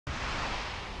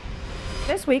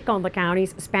This week on the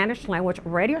county's Spanish language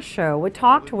radio show, we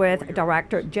talked with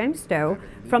Director James Stowe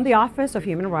from the Office of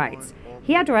Human Rights.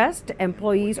 He addressed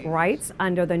employees' rights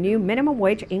under the new minimum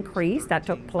wage increase that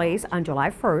took place on July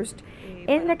 1st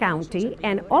in the county,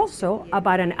 and also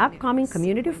about an upcoming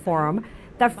community forum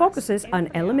that focuses on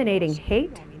eliminating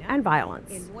hate and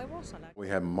violence. We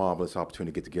have a marvelous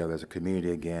opportunity to get together as a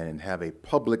community again and have a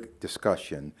public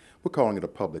discussion. We're calling it a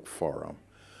public forum,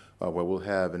 where we'll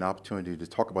have an opportunity to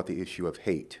talk about the issue of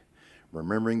hate.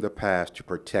 Remembering the past to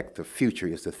protect the future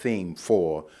is the theme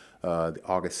for the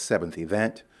August 7th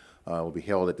event. It will be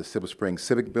held at the Silver Spring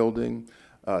Civic Building.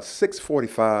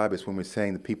 6:45 is when we're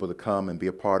saying the people to come and be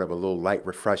a part of a little light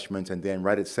refreshments, and then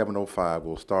right at 7:05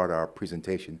 we'll start our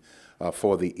presentation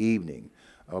for the evening.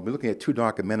 We'll be looking at two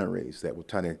documentaries that will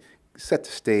try to set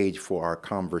the stage for our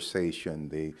conversation.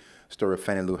 The story of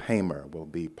Fannie Lou Hamer will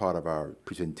be part of our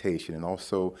presentation, and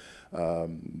also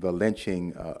the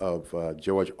lynching of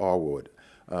George Orwood.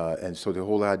 And so the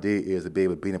whole idea is to be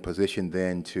able to be in a position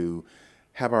then to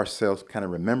have ourselves kind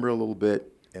of remember a little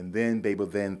bit, and then be able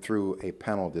then through a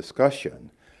panel discussion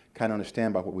kind of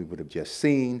understand about what we would have just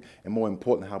seen, and more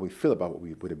important, how we feel about what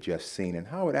we would have just seen and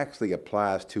how it actually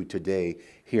applies to today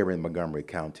here in Montgomery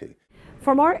County.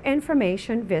 For more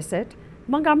information, visit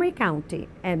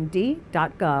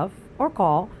montgomerycountymd.gov or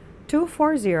call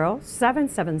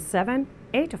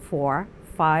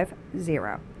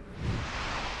 240-777-8450.